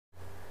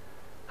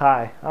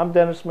Hi, I'm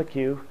Dennis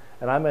McHugh,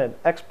 and I'm an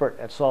expert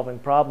at solving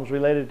problems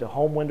related to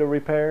home window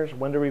repairs,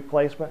 window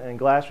replacement, and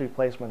glass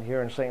replacement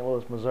here in St.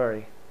 Louis,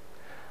 Missouri.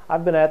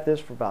 I've been at this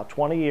for about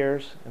 20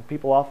 years, and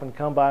people often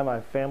come by my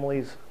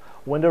family's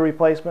window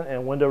replacement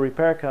and window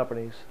repair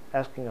companies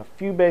asking a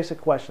few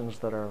basic questions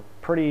that are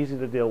pretty easy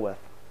to deal with.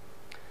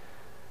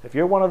 If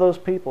you're one of those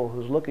people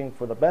who's looking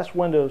for the best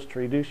windows to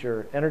reduce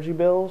your energy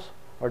bills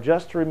or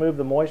just to remove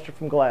the moisture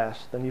from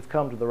glass, then you've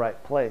come to the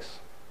right place.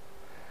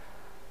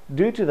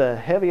 Due to the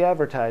heavy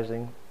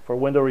advertising for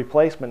window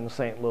replacement in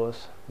St.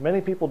 Louis, many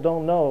people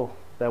don't know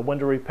that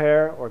window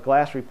repair or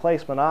glass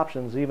replacement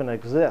options even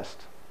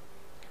exist.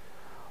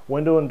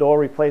 Window and door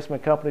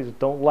replacement companies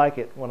don't like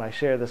it when I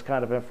share this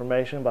kind of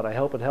information, but I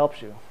hope it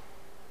helps you.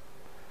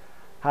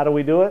 How do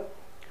we do it?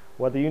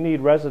 Whether you need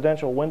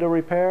residential window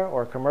repair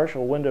or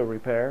commercial window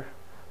repair,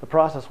 the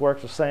process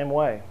works the same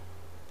way.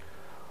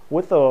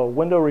 With the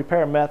window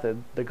repair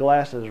method, the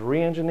glass is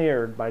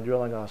re-engineered by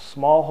drilling a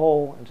small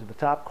hole into the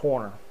top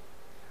corner.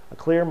 A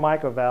clear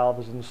microvalve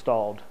is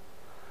installed.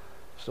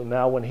 So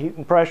now when heat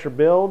and pressure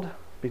build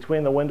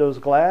between the window's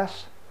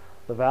glass,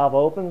 the valve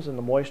opens and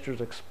the moisture is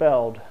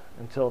expelled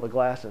until the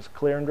glass is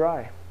clear and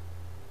dry.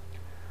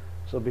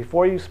 So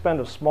before you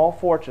spend a small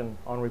fortune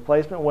on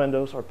replacement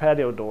windows or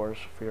patio doors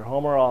for your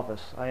home or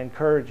office, I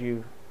encourage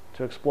you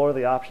to explore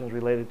the options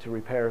related to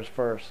repairs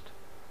first.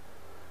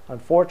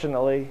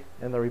 Unfortunately,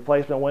 in the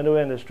replacement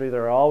window industry,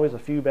 there are always a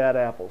few bad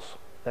apples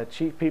that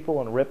cheat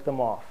people and rip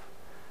them off,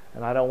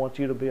 and I don't want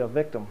you to be a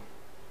victim.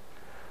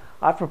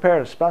 I've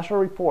prepared a special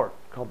report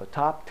called the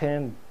Top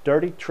 10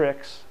 Dirty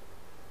Tricks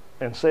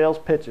and Sales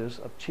Pitches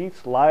of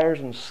Cheats, Liars,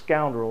 and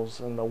Scoundrels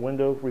in the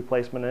window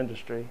replacement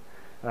industry,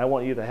 and I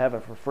want you to have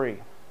it for free.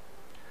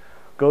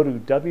 Go to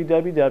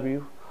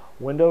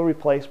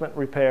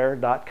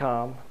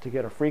www.windowreplacementrepair.com to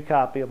get a free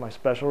copy of my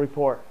special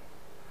report.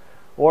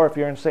 Or if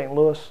you're in St.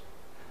 Louis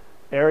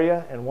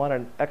area and want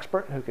an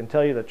expert who can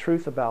tell you the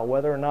truth about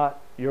whether or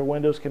not your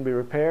windows can be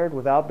repaired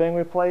without being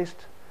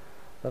replaced,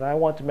 then I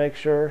want to make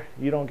sure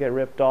you don't get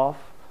ripped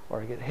off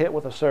or get hit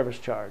with a service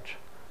charge.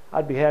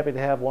 I'd be happy to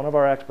have one of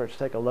our experts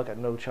take a look at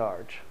no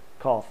charge.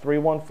 Call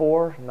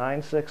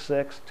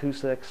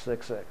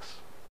 314-966-2666.